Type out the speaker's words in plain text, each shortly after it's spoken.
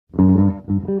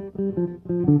All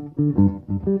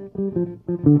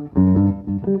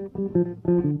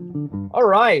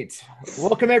right.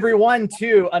 Welcome, everyone,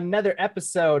 to another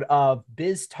episode of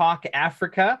BizzTalk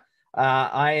Africa.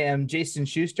 I am Jason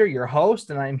Schuster, your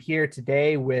host, and I'm here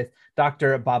today with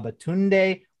Dr.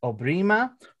 Babatunde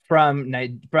Obrimah from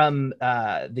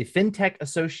the FinTech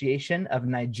Association of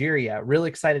Nigeria. Really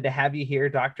excited to have you here,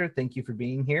 Doctor. Thank you for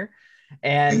being here.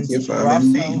 And thank you for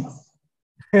having me.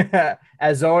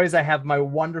 As always, I have my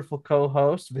wonderful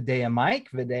co-host, Vidya Mike.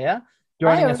 Vidya,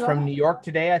 joining us from New York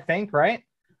today, I think, right?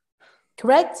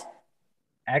 Correct.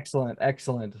 Excellent.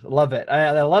 Excellent. Love it.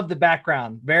 I love the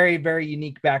background. Very, very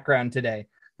unique background today.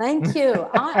 Thank you.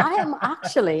 I am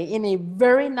actually in a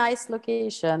very nice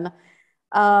location.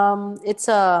 It's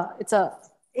a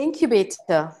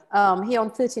incubator here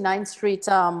on 39th Street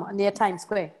near Times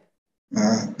Square.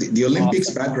 The Olympics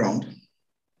background.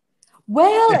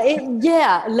 Well,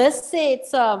 yeah, let's say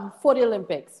it's for the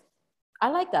Olympics. I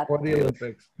like that. For the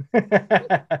Olympics.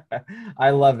 I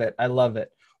love it. I love it.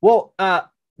 Well,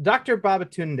 Dr.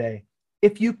 Babatunde,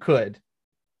 if you could,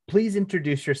 please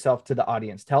introduce yourself to the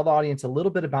audience. Tell the audience a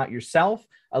little bit about yourself,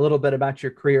 a little bit about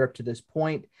your career up to this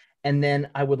point, and then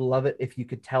I would love it if you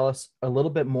could tell us a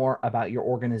little bit more about your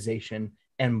organization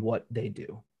and what they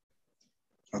do.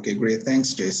 Okay, great.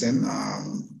 Thanks, Jason.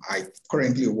 I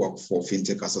currently work for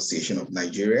FinTech Association of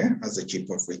Nigeria as the Chief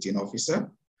Operating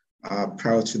Officer.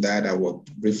 Prior to that, I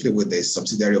worked briefly with a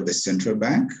subsidiary of the Central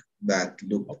Bank that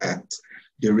looked at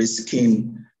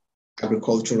de-risking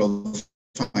agricultural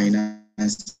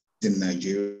finance in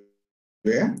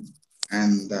Nigeria.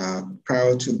 And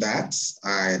prior to that,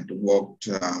 I had worked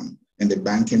in the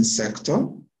banking sector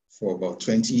for about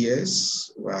 20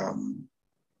 years,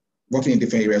 working in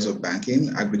different areas of banking,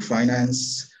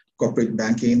 agri-finance, corporate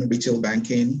banking, retail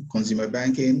banking, consumer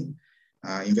banking,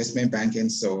 investment banking.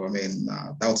 So, I mean,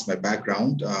 that was my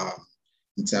background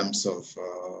in terms of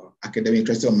academic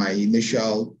interest. So my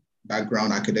initial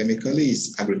background academically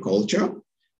is agriculture,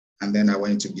 and then I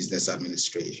went into business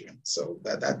administration. So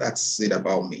that's it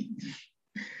about me.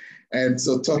 And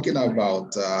so talking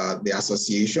about the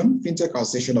association, FinTech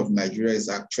Association of Nigeria is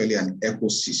actually an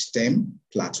ecosystem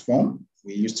platform.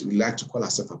 We like to call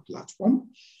ourselves a platform.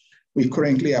 We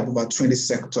currently have over 20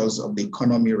 sectors of the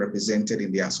economy represented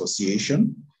in the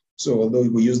association. So although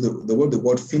we use the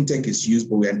word FinTech is used,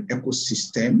 but we're an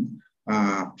ecosystem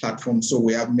platform. So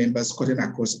we have members cutting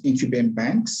across incubating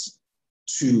banks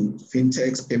to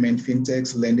FinTechs, payment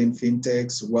FinTechs, lending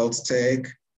FinTechs, wealth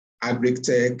tech,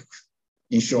 agri-tech,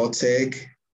 insurtech,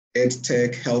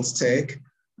 edtech, health tech.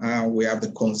 We have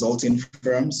the consulting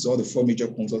firms. So the 4 major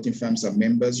consulting firms are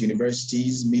members: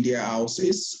 universities, media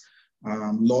houses,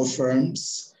 law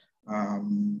firms.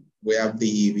 We have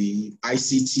the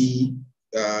ICT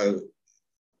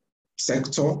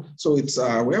sector. So it's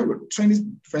we have 20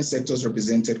 different sectors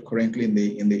represented currently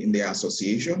in the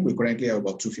association. We currently have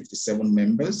about 257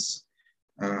 members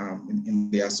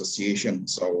in the association.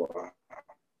 So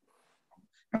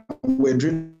we're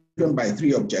driven by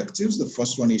 3 objectives. The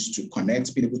first one is to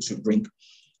connect, be able to bring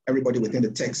everybody within the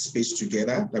tech space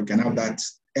together, that we can have that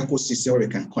ecosystem where we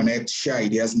can connect, share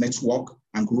ideas, network,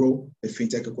 and grow the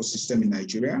FinTech ecosystem in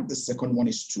Nigeria. The second one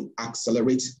is to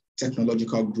accelerate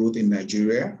technological growth in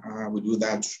Nigeria. We do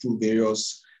that through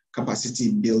various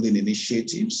capacity building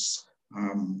initiatives,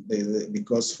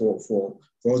 because for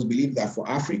us, believe that for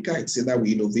Africa, it's either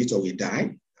we innovate or we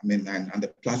die. I mean, and the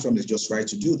platform is just right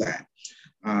to do that.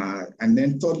 And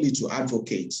then thirdly, to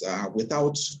advocate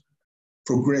without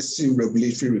progressive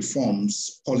regulatory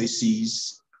reforms,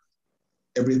 policies,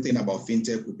 everything about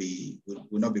FinTech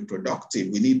will not be productive.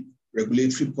 We need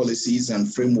regulatory policies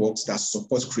and frameworks that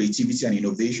support creativity and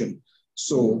innovation.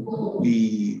 So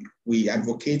we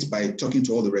advocate by talking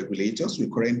to all the regulators. We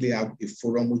currently have a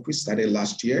forum which we started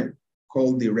last year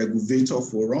called the Regulator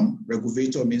Forum.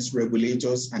 Regulator means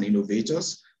regulators and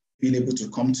innovators being able to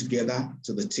come together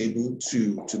to the table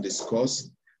to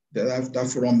discuss. That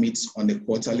forum meets on a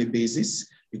quarterly basis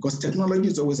because technology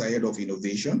is always ahead of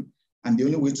innovation. And the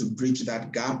only way to bridge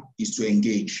that gap is to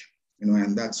engage.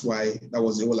 And that's why that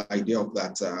was the whole idea of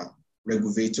that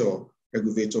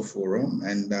Regulator Forum.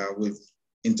 And we've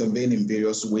intervened in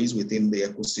various ways within the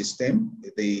ecosystem.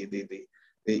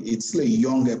 It's a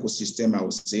young ecosystem, I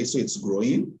would say, so it's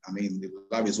growing. I mean, it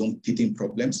will have its own teething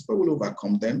problems, but we'll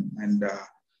overcome them. And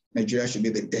Nigeria should be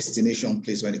the destination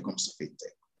place when it comes to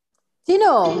FinTech.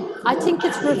 I think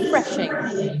it's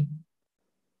refreshing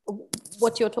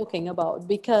what you're talking about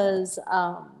because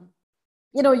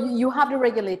you have the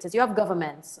regulators, you have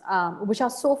governments, which are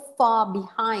so far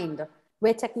behind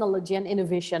where technology and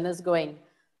innovation is going.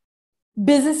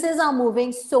 Businesses are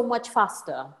moving so much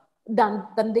faster.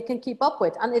 than they can keep up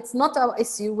with. And it's not an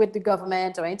issue with the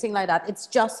government or anything like that. It's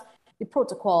just the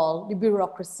protocol, the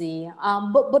bureaucracy,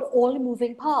 but all the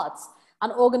moving parts.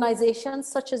 And organizations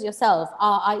such as yourself,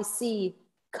 I see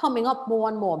coming up more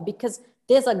and more, because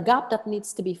there's a gap that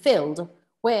needs to be filled,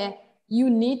 where you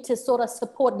need to sort of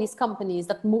support these companies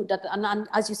that move, and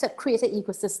as you said, create an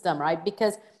ecosystem, right?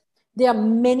 Because there are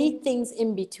many things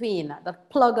in between that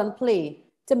plug and play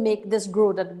to make this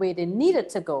grow that way they need it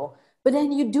to go. But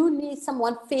then you do need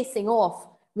someone facing off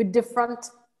with different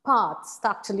parts to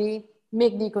actually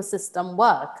make the ecosystem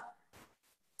work.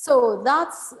 So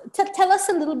tell us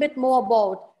a little bit more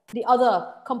about the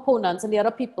other components and the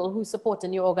other people who support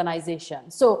in your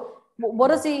organization. So what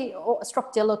does the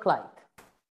structure look like?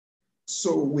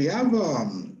 So we have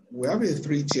a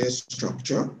three-tier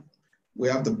structure. We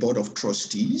have the board of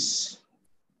trustees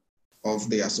of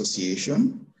the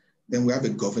association. Then we have a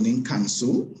governing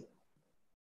council.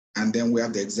 And then we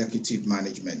have the executive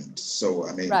management. So,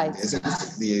 I mean, right.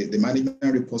 the management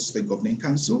reports to the governing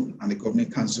council, and the governing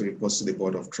council reports to the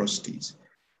board of trustees.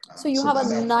 So you have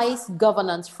a nice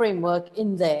governance framework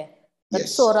in there that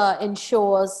yes. sort of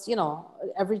ensures,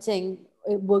 everything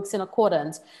works in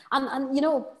accordance. And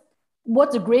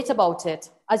what's great about it,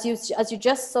 as you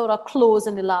just sort of close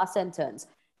in the last sentence,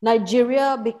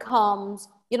 Nigeria becomes,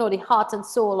 the heart and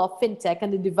soul of FinTech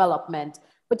and the development.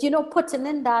 But, putting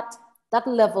in that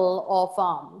level of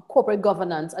corporate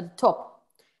governance at the top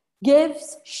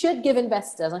should give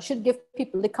investors and should give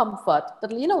people the comfort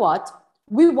that,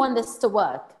 we want this to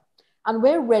work. And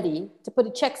we're ready to put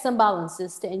the checks and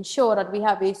balances to ensure that we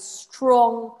have a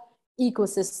strong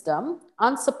ecosystem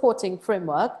and supporting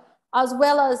framework, as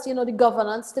well as, the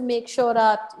governance to make sure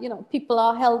that, people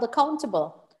are held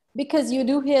accountable. Because you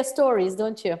do hear stories,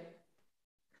 don't you?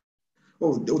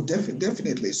 Oh,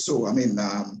 definitely. So, I mean,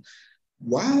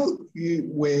 while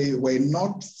we're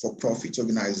not for-profit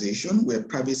organization, we're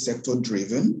private sector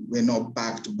driven. We're not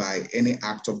backed by any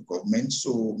act of government.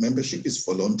 So membership is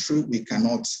voluntary. We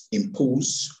cannot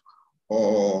impose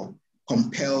or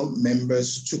compel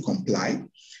members to comply.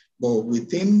 But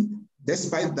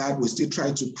despite that, we still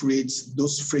try to create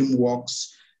those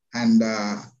frameworks and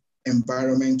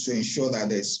environment to ensure that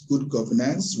there's good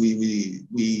governance.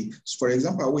 For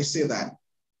example, I always say that,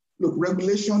 look,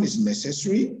 regulation is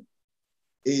necessary.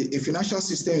 A financial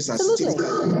system is as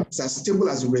stable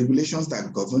as the regulations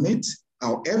that govern it.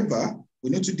 However,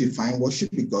 we need to define what should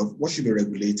be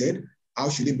regulated, how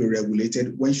should it be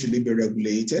regulated, when should it be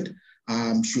regulated,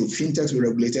 should fintechs be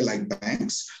regulated like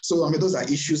banks? So, I mean, those are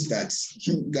issues that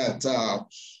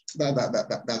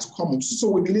come. So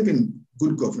we believe in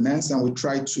good governance, and we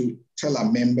try to tell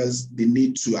our members they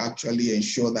need to actually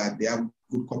ensure that they have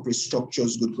good corporate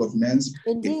structures, good governance.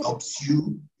 Indeed. It helps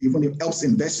you, even it helps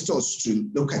investors to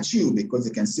look at you because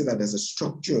they can see that there's a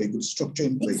good structure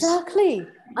in place. Exactly.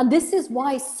 And this is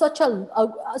why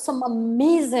some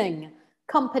amazing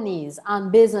companies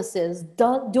and businesses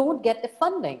don't get the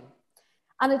funding.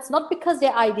 And it's not because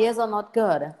their ideas are not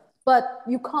good, but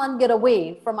you can't get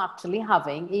away from actually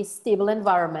having a stable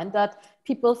environment that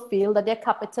people feel that their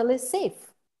capital is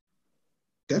safe.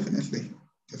 Definitely.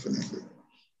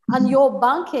 And your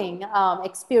banking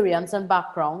experience and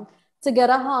background,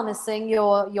 together harnessing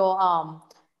your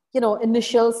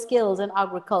initial skills in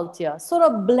agriculture, sort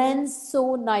of blends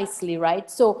so nicely, right?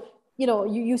 So,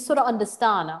 you sort of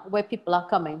understand where people are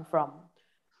coming from.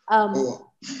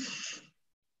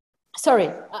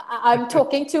 Sorry, I'm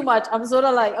talking too much. I'm sort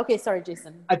of like, okay, sorry,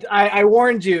 Jason. I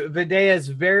warned you, Vidya is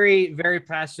very, very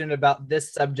passionate about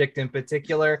this subject in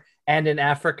particular and in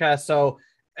Africa. So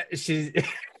she's...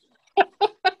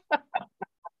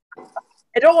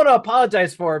 I don't want to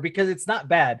apologize for her because it's not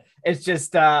bad. It's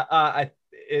just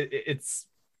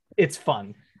it's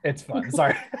fun. It's fun.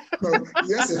 Sorry. No,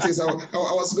 yes, it is. I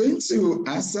was going to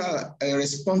answer a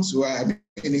response to her. I mean,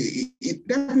 it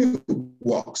definitely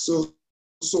works.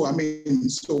 So I mean,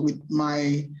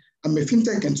 I'm a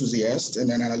fintech enthusiast,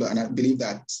 and I believe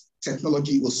that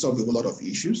technology will solve a lot of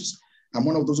issues. I'm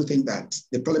one of those who think that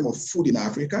the problem of food in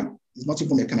Africa is not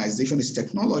even mechanization, it's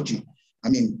technology. I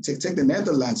mean, take the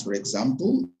Netherlands, for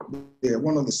example. They're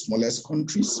one of the smallest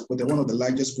countries, but they're one of the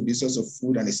largest producers of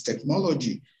food, and it's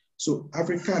technology. So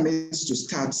Africa needs to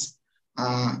start,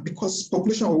 because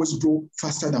population always grow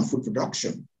faster than food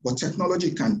production, but technology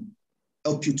can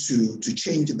help you to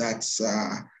change that,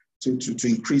 to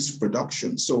increase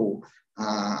production. So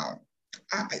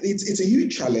it's a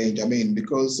huge challenge, I mean,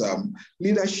 because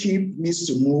leadership needs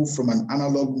to move from an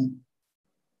analog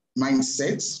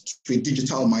mindset to a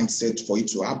digital mindset for it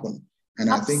to happen. And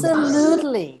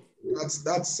absolutely. I think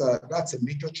that's a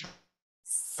major challenge.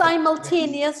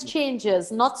 simultaneous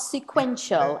changes, not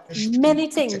sequential. Many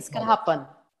things can happen.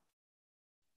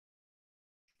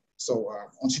 So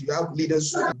until you have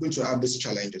leaders who are going to have these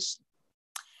challenges.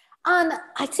 And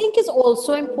I think it's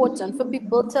also important for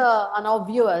people to, and our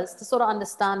viewers, to sort of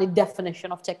understand the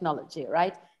definition of technology,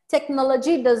 right?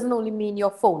 Technology doesn't only mean your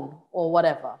phone or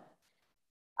whatever.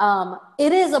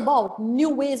 It is about new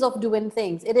ways of doing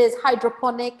things. It is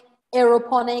hydroponic,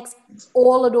 aeroponics,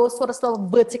 all of those sort of stuff,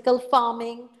 vertical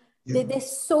farming. Yeah.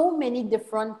 There's so many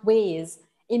different ways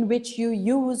in which you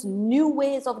use new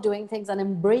ways of doing things and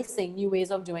embracing new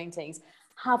ways of doing things.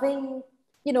 Having,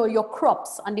 you know, your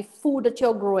crops and the food that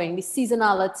you're growing, the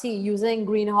seasonality, using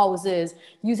greenhouses,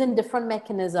 using different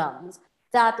mechanisms,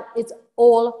 that it's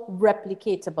all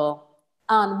replicatable.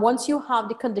 And once you have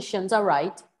the conditions are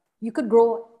right, you could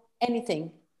grow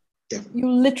anything. Yeah. You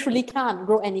literally can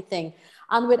grow anything.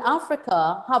 And with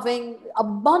Africa having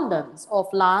abundance of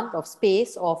land, of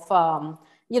space, of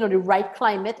you know, the right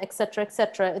climate, etc.,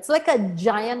 it's like a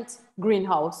giant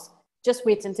greenhouse just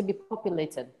waiting to be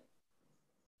populated.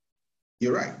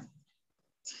 You're right.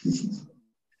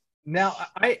 Now,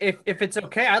 if it's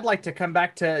okay, I'd like to come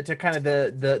back to kind of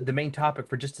the main topic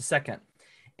for just a second.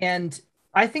 And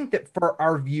I think that for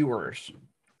our viewers,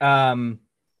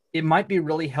 it might be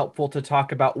really helpful to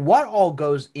talk about what all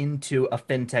goes into a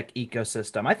fintech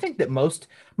ecosystem. I think that most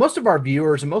of our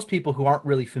viewers and most people who aren't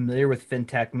really familiar with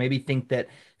fintech maybe think that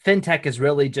fintech is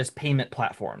really just payment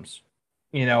platforms,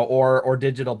 you know, or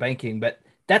digital banking, but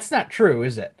that's not true,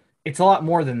 is it? It's a lot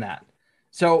more than that.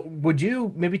 So would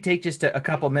you maybe take just a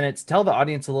couple minutes, tell the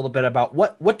audience a little bit about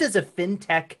what does a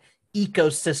fintech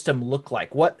ecosystem look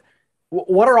like? What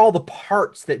are all the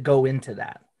parts that go into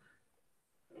that?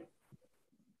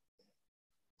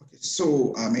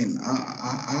 So, I mean,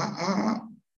 our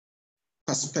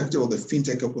perspective of the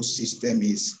fintech ecosystem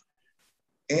is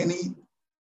any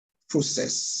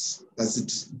process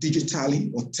that's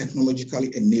digitally or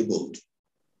technologically enabled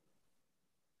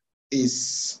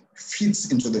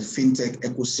fits into the fintech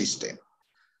ecosystem.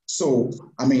 So,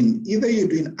 I mean, either you're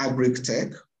doing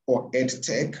agri-tech or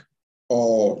ed-tech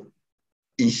or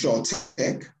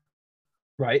insure-tech,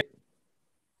 right?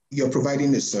 You're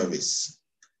providing a service.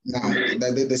 Now,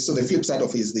 so the flip side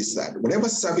of it is this, that whatever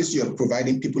service you're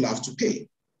providing, people have to pay.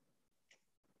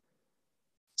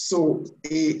 So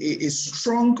a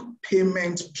strong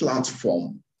payment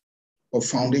platform or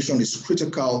foundation is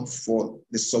critical for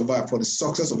the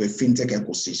success of a fintech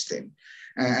ecosystem.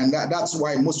 And that's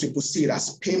why most people see it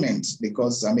as payment,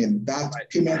 because I mean, that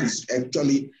payment is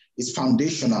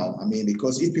foundational. I mean,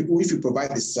 because if you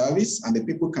provide the service and the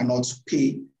people cannot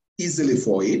pay easily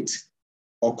for it,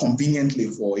 or conveniently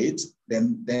for it,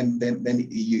 then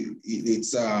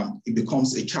it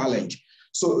becomes a challenge.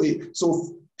 So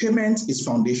payment is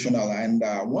foundational, and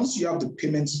once you have the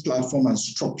payments platform and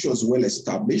structures well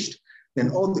established, then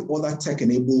all the other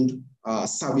tech-enabled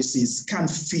services can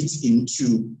fit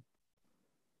into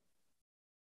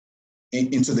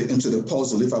the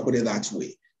puzzle, if I put it that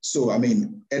way. So, I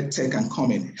mean, ed tech can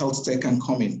come in, health tech can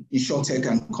come in, insure tech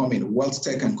can come in, wealth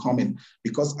tech can come in,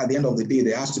 because at the end of the day,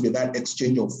 there has to be that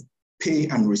exchange of pay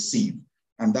and receive.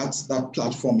 And that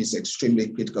platform is extremely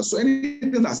critical. So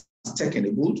anything that's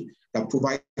tech-enabled that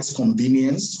provides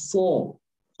convenience for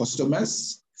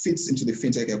customers fits into the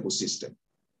fintech ecosystem.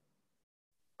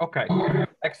 Okay,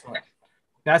 excellent.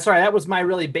 That's right. That was my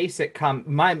really basic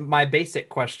my basic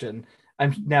question.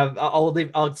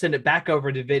 I'll send it back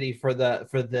over to Viddy for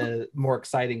the more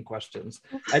exciting questions.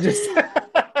 I think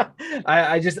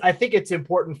it's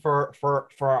important for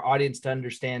our audience to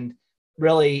understand.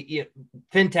 Really, you know,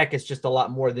 fintech is just a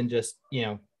lot more than just, you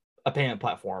know, a payment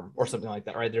platform or something like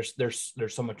that, right? There's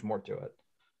so much more to it.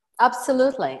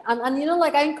 Absolutely, and you know,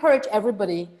 like, I encourage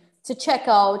everybody to check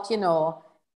out, you know,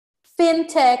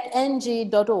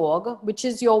 fintechng.org, which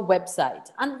is your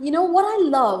website. And you know what I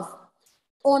love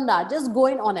on that, just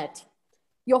going on it,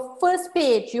 your first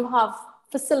page, you have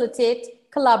facilitate,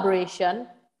 collaboration,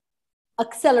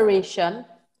 acceleration,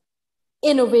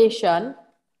 innovation,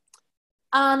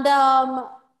 and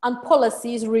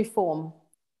policies reform.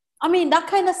 I mean, that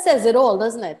kind of says it all,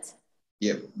 doesn't it?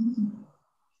 Yeah.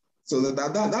 So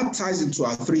that ties into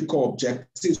our three core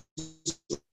objectives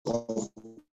of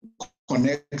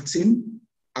connecting,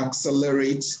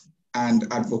 accelerate,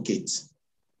 and advocate.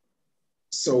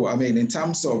 So, I mean, in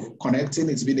terms of connecting,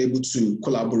 it's been able to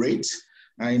collaborate.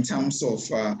 In terms of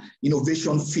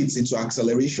innovation fits into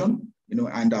acceleration, you know,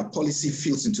 and policy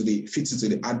fits into the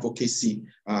advocacy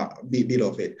bit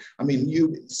of it. I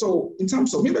mean, so in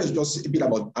terms of, maybe just a bit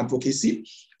about advocacy.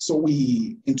 So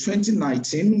in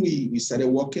 2019, we started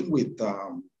working with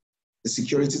the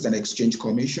Securities and Exchange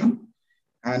Commission.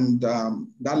 And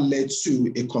that led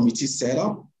to a committee set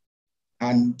up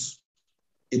and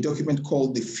a document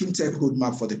called the FinTech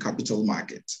Roadmap for the Capital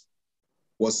Market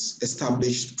was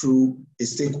established through a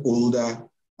stakeholder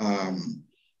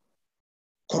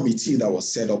committee that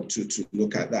was set up to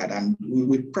look at that. And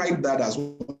we pride that as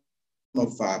one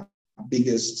of our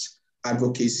biggest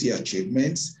advocacy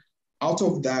achievements. Out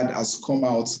of that has come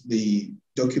out the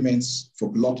documents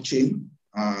for blockchain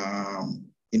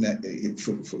in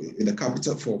the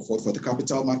capital for the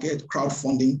capital market,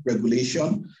 crowdfunding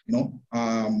regulation.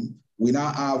 We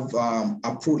now have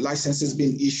approved licenses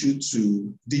being issued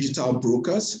to digital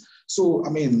brokers. So I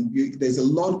mean, there's a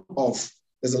lot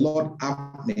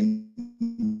happening.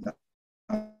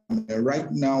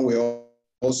 Right now,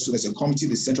 there's a committee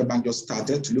the central bank just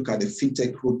started to look at the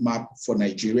FinTech roadmap for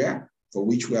Nigeria, for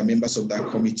which we are members of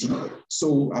that committee.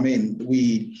 So, I mean,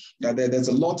 there's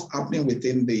a lot happening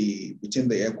within the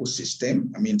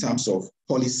ecosystem. I mean, in terms of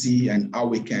policy and how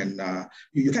we can,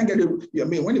 you can't get it. I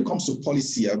mean, when it comes to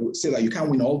policy, I would say that you can't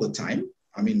win all the time.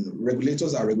 I mean,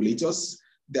 regulators are regulators.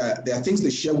 There are things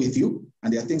they share with you,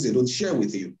 and there are things they don't share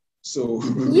with you. So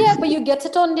yeah, but you get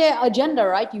it on their agenda,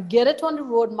 right? You get it on the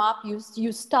roadmap.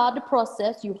 You start the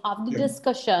process. You have the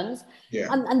discussions,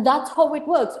 and that's how it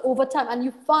works over time. And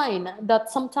you find that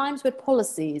sometimes with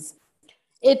policies,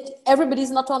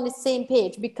 everybody's not on the same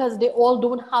page because they all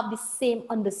don't have the same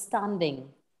understanding.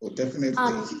 Oh, definitely.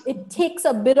 And it takes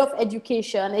a bit of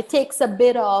education. It takes a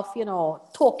bit of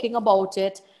talking about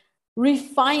it,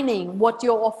 refining what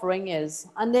your offering is,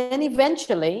 and then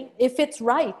eventually, if it's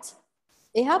right,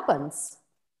 it happens.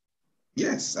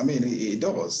 Yes, I mean it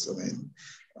does. I mean,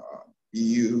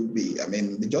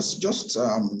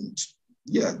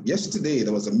 yesterday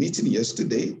there was a meeting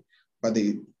yesterday,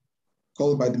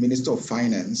 called by the Minister of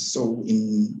Finance. So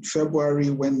in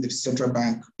February, when the central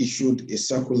bank issued a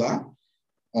circular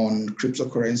on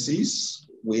cryptocurrencies,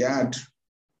 we had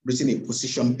written a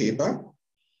position paper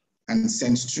and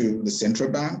sent to the central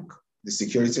bank, the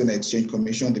Securities and Exchange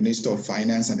Commission, the Minister of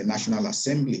Finance, and the National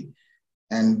Assembly.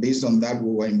 And based on that, we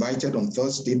were invited on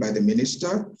Thursday by the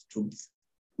minister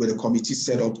with a committee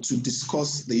set up to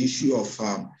discuss the issue of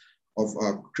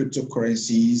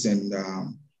cryptocurrencies and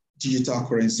digital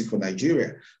currency for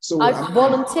Nigeria. So I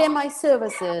volunteer my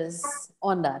services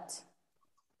on that.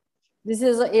 This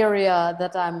is an area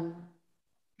that I'm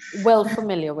well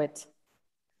familiar with.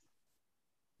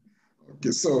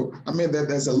 Okay, so I mean,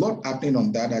 there's a lot happening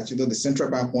on that. Actually, the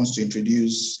central bank wants to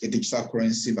introduce a digital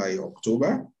currency by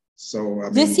October. So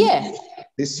this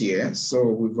year. So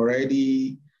we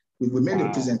made a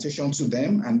presentation to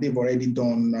them, and they've already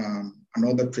done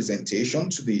another presentation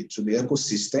to the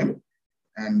ecosystem,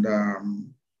 and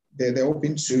they're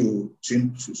hoping to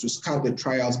start the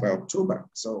trials by October.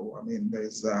 So I mean,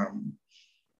 there's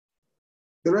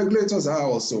the regulators are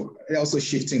also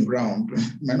shifting ground.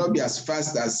 Might not be as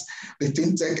fast as the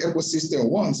fintech ecosystem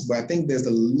wants, but I think there's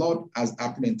a lot as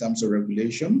happening in terms of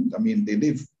regulation. I mean,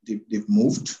 they've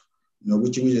moved,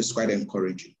 which is quite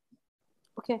encouraging.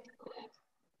 Okay.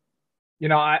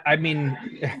 I mean,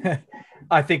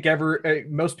 I think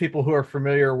most people who are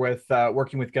familiar with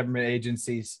working with government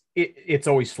agencies, it's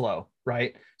always slow,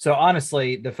 right? So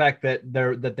honestly, the fact that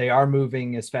they are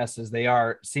moving as fast as they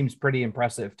are seems pretty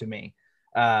impressive to me.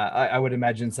 I would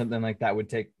imagine something like that would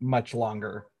take much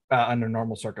longer under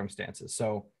normal circumstances.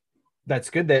 So that's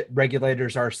good that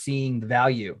regulators are seeing the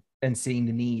value and seeing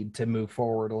the need to move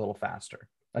forward a little faster.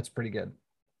 That's pretty good.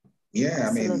 Yeah,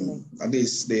 I mean, at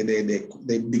least they're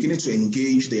beginning to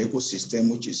engage the ecosystem,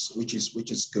 which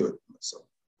is good. So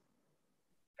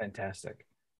fantastic.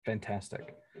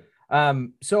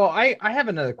 So I have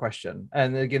another question,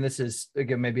 and again, this is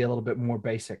maybe a little bit more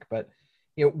basic, but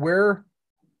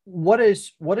what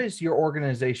is your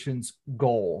organization's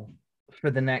goal for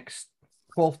the next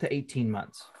 12 to 18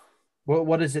 months?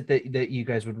 What is it that you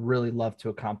guys would really love to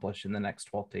accomplish in the next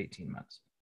 12 to 18 months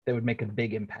that would make a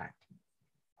big impact?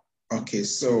 Okay,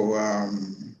 so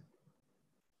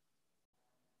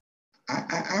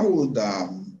I would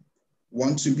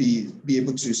want to be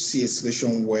able to see a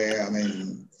solution where, I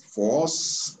mean, for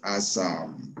us as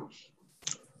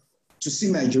to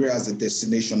see Nigeria as a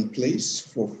destination place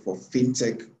for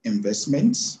fintech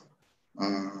investments.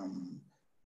 And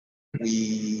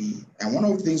one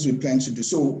of the things we plan to do,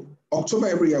 so October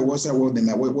every year we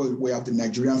have the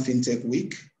Nigerian FinTech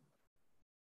Week.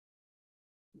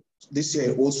 This year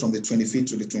it holds from the 25th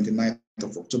to the 29th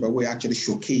of October. We actually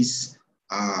showcase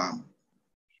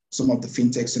some of the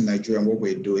fintechs in Nigeria and what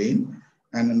we're doing.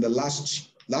 And in the last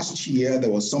year, there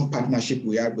was some partnership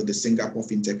we had with the Singapore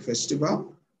FinTech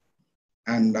Festival.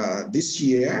 And this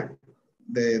year,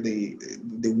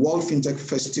 the World FinTech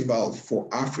Festival for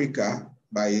Africa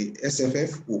by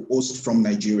SFF will host from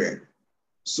Nigeria.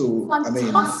 So,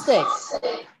 fantastic.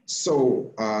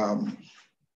 So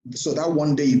that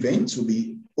one-day event will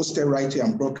be hosted right here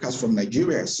and broadcast from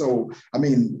Nigeria. So,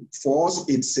 for us,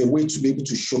 it's a way to be able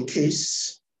to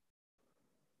showcase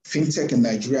FinTech in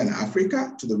Nigeria and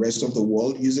Africa to the rest of the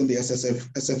world using the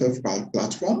SFF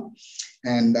platform.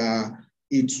 And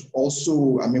it's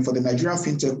also, for the Nigerian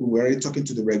FinTech, we were already talking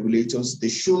to the regulators. They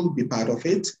should be part of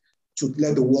it to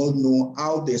let the world know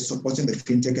how they're supporting the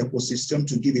FinTech ecosystem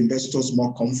to give investors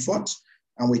more comfort.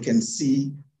 And we can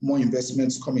see more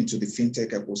investments come into the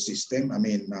FinTech ecosystem.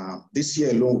 This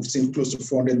year alone, we've seen close to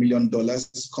 $400 million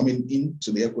coming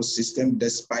into the ecosystem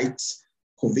despite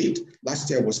COVID. Last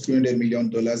year was $300 million.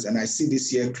 And I see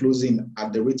this year closing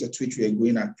at the rate at which we are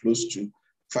going at close to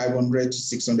 $500 to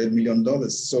 $600 million.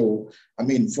 So,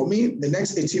 for me, the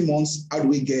next 18 months, how do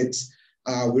we get,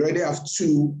 we already have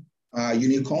 2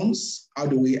 unicorns. How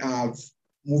do we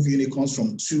move unicorns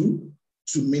from 2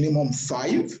 to minimum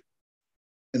 5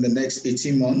 in the next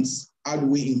 18 months? How do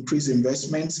we increase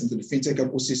investments into the FinTech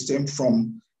ecosystem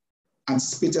from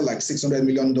anticipated like $600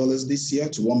 million this year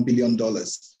to $1 billion?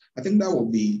 I think that will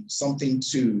be something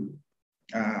to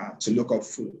look up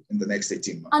for in the next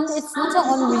 18 months. And it's not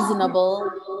an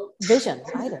unreasonable vision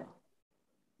either.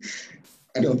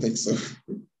 I don't think so.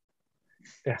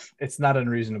 Yeah, it's not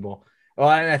unreasonable. Well,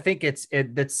 and I think it's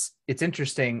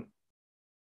interesting.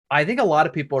 I think a lot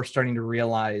of people are starting to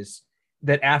realize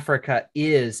that Africa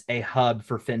is a hub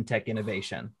for FinTech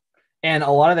innovation. And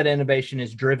a lot of that innovation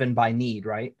is driven by need,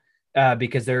 right?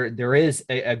 Because there is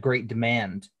a great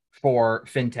demand for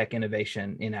FinTech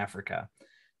innovation in Africa.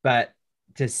 But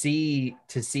to see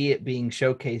it being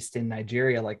showcased in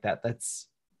Nigeria like that, that's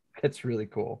really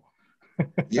cool.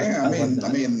 Yeah,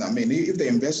 if the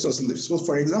investors, so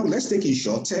for example, let's take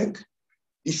InsurTech.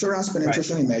 Insurance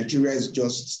penetration in Nigeria is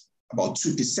just about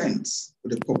 2%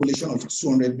 with a population of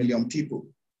 200 million people.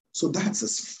 So that's a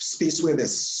space where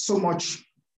there's so much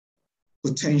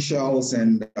potentials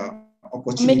and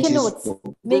opportunities.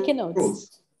 Making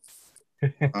notes.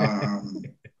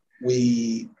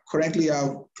 We currently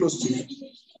have close to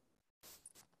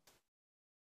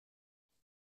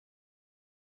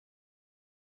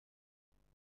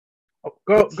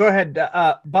Go ahead,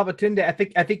 Babatunde.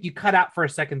 I think you cut out for a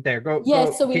second there.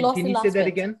 So we lost. Can you say that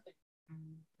again?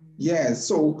 Yeah.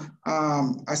 So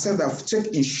I said that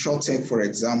take InsurTech for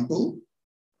example.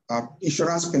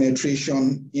 Insurance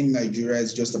penetration in Nigeria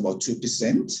is just about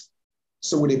 2%.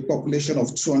 So with a population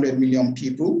of 200 million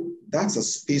people, that's a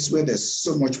space where there's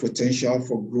so much potential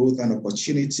for growth and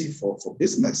opportunity for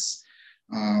business.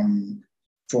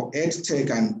 For EdTech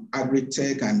and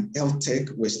Agri-Tech and Health Tech,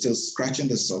 we're still scratching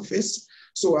the surface.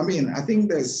 So, I think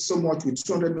there's so much with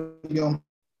 200 million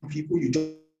people, you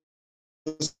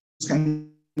just can't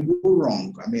go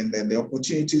wrong. The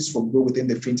opportunities for growth within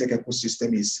the FinTech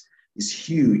ecosystem is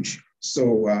huge.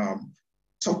 So,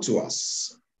 talk to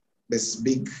us.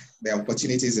 The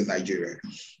opportunities in Nigeria.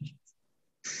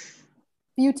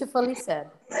 Beautifully said.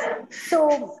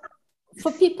 So,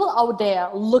 for people out there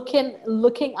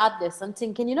looking at this and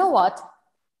thinking, you know what,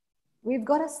 we've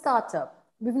got a startup.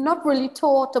 We've not really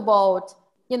thought about,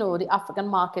 the African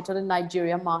market or the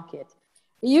Nigerian market.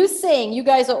 You saying you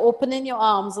guys are opening your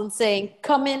arms and saying,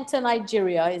 come into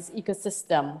Nigeria's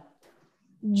ecosystem,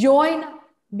 join,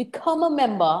 become a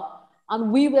member,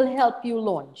 and we will help you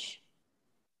launch.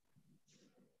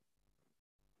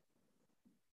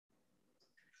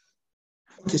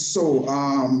 Okay, so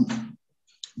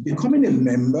becoming a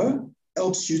member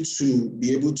helps you to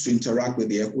be able to interact with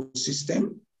the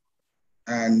ecosystem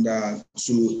and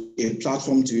to a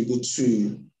platform to be able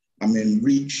to,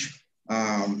 reach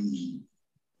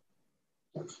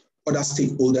other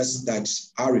stakeholders that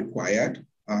are required.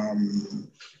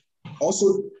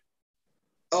 Also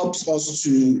helps us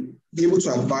to be able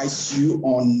to advise you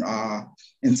on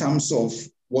in terms of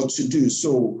what to do.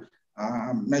 So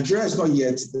Nigeria is not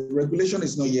yet, the regulation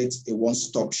is not yet a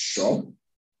one-stop shop.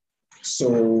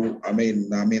 So,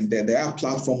 there are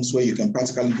platforms where you can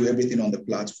practically do everything on the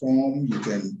platform. You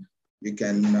can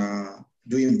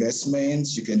do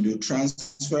investments, you can do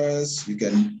transfers, you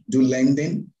can do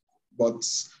lending. But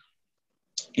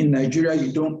in Nigeria,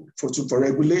 you don't, for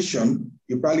regulation,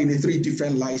 you probably need 3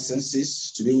 different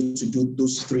licenses to be able to do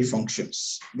those 3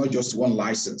 functions, not just 1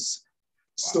 license.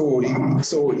 So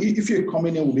if you're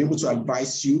coming in, we'll be able to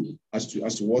advise you as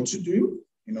to what to do,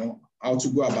 how to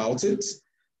go about it.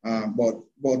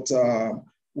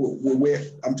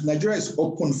 Nigeria is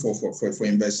open for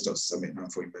investors,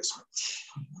 for investment.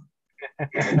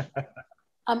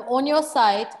 I'm on your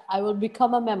site. I will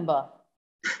become a member.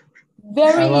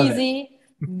 Very I love it. easy,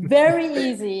 very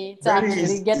easy to Very actually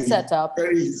easy, get set up.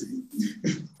 very easy.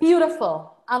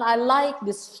 Beautiful. And I like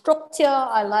the structure.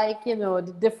 I like,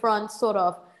 the different sort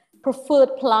of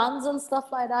preferred plans and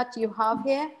stuff like that you have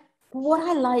here. What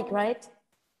I like, right?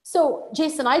 So,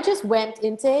 Jason, I just went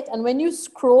into it, and when you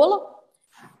scroll,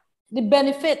 the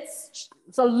benefits,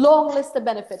 it's a long list of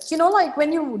benefits. Like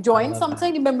when you join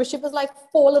something, the membership is like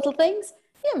 4 little things.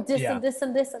 You have this and this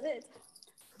and this and this.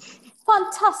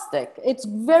 Fantastic. It's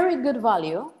very good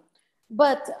value.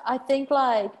 But I think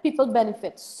like people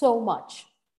benefit so much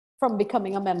from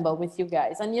becoming a member with you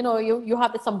guys. And you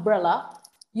have this umbrella,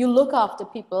 you look after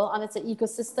people, and it's an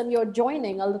ecosystem. You're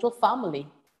joining a little family.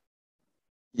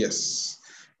 Yes.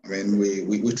 I mean,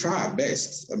 we try our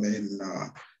best. I mean,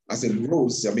 as it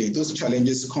grows, I mean, those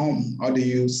challenges come. How do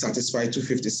you satisfy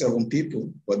 257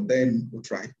 people? But then we'll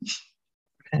try.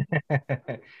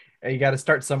 You got to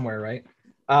start somewhere, right?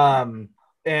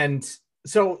 And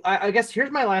so I guess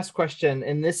here's my last question,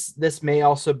 and this may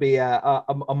also be a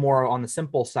more on the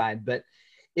simple side, but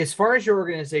as far as your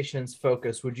organization's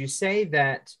focus, would you say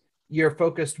that you're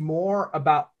focused more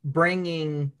about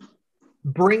bringing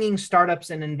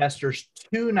startups and investors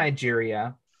to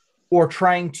Nigeria, or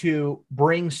trying to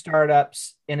bring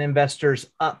startups and investors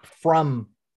up from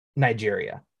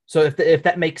Nigeria? So if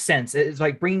that makes sense, it's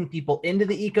like bringing people into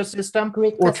the ecosystem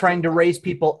or trying to raise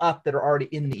people up that are already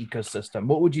in the ecosystem.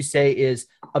 What would you say is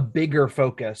a bigger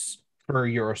focus for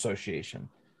your association?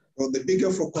 Well, the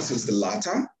bigger focus is the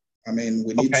latter. I mean,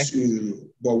 we need to,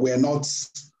 but we're not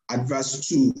adverse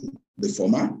to the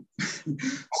former.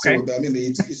 So, I mean,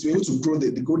 it's able to grow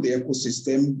the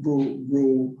ecosystem,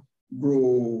 grow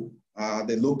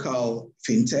the local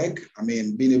FinTech. I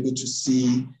mean, being able to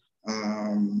see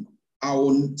our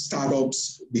own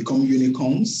startups become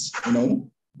unicorns,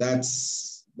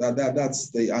 that's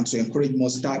and to encourage more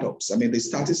startups. I mean, the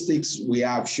statistics we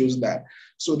have shows that.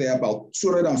 So there are about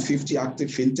 250 active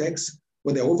FinTechs,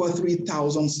 but there are over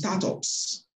 3,000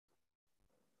 startups.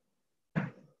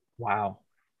 Wow.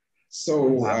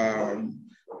 So, I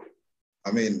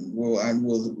mean, we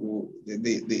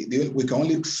can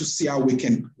only see how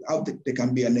there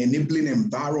can be an enabling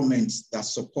environment that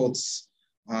supports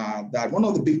that. One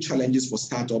of the big challenges for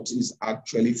startups is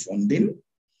actually funding.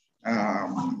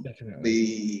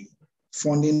 The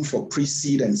funding for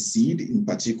pre-seed and seed in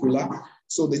particular.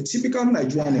 So the typical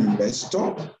Nigerian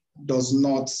investor does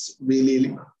not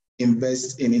really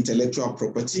invest in intellectual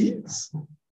properties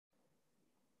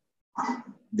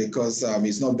because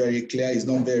it's not very clear, it's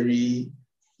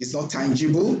not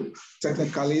tangible.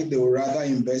 Technically, they would rather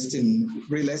invest in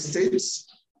real estate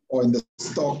or in the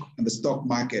stock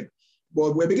market.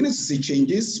 But we're beginning to see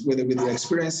changes with the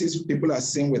experiences people are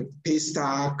seeing with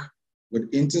Paystack,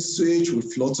 with InterSwitch,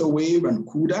 with Flutterwave and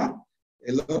CUDA.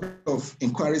 A lot of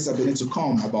inquiries are beginning to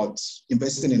come about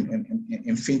investing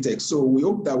in FinTech. So we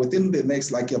hope that within the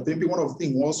next, maybe one of the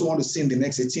things we also want to see in the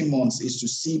next 18 months is to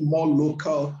see more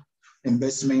local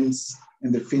investments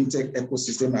in the FinTech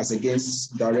ecosystem as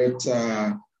against direct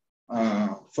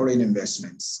foreign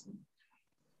investments.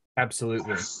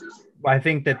 Absolutely. I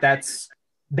think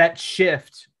that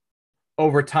shift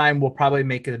over time will probably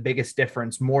make the biggest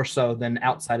difference, more so than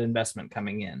outside investment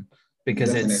coming in,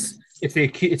 because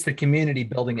it's the community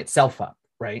building itself up,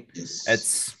 right? Yes.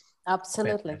 It's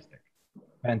absolutely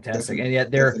fantastic. And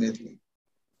yet there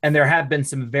have been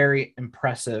some very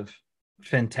impressive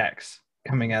FinTechs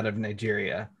coming out of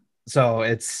Nigeria. So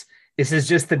this is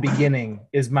just the beginning,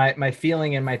 is my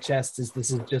feeling in my chest is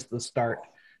this is just the start.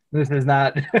 This is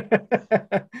not,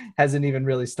 hasn't even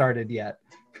really started yet.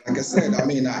 Like I said, I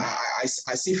mean, I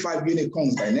see 5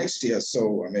 unicorns by next year.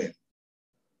 So, I mean.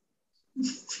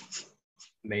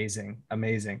 Amazing.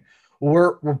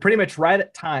 We're pretty much right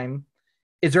at time.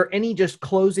 Is there any just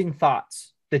closing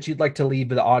thoughts that you'd like to leave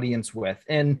the audience with?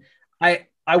 And I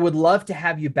would love to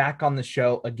have you back on the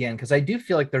show again, because I do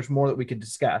feel like there's more that we could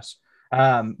discuss.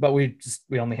 But we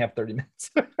only have 30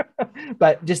 minutes.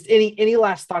 But just any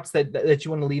last thoughts that you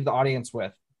want to leave the audience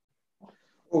with?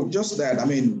 Oh, just that. I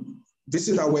mean,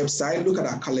 visit our website, look at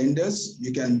our calendars.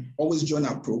 You can always join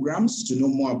our programs to know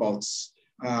more about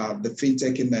the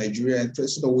FinTech in Nigeria.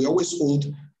 So we always hold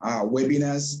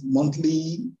webinars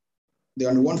monthly. The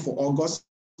only one for August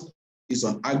is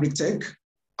on agri-tech,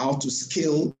 how to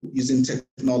scale using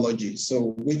technology.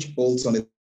 So which holds on the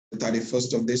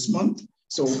 31st of this month.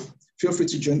 So feel free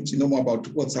to join to know more about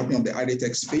what's happening on the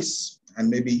agri-tech space, and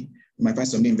maybe you might find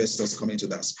some new investors coming into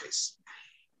that space.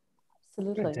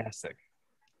 Absolutely. Fantastic.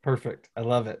 Perfect. I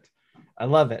love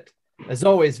it. As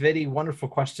always, Vidi, wonderful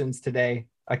questions today.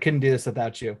 I couldn't do this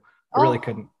without you. I really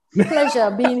couldn't.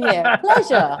 Pleasure being here.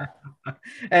 Pleasure.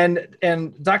 And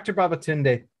Dr.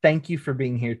 Babatunde, thank you for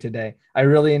being here today. I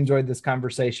really enjoyed this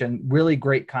conversation. Really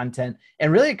great content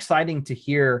and really exciting to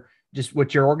hear just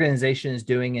what your organization is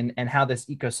doing and how this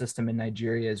ecosystem in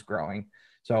Nigeria is growing.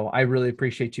 So I really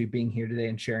appreciate you being here today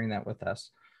and sharing that with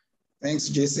us. Thanks,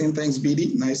 Jason. Thanks,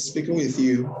 BD. Nice speaking with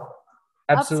you.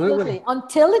 Absolutely.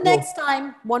 Until the next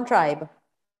time, one tribe.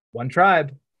 One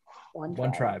tribe.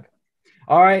 One tribe.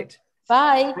 All right.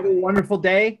 Bye. Have a wonderful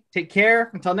day. Take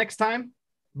care. Until next time.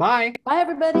 Bye. Bye,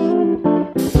 everybody.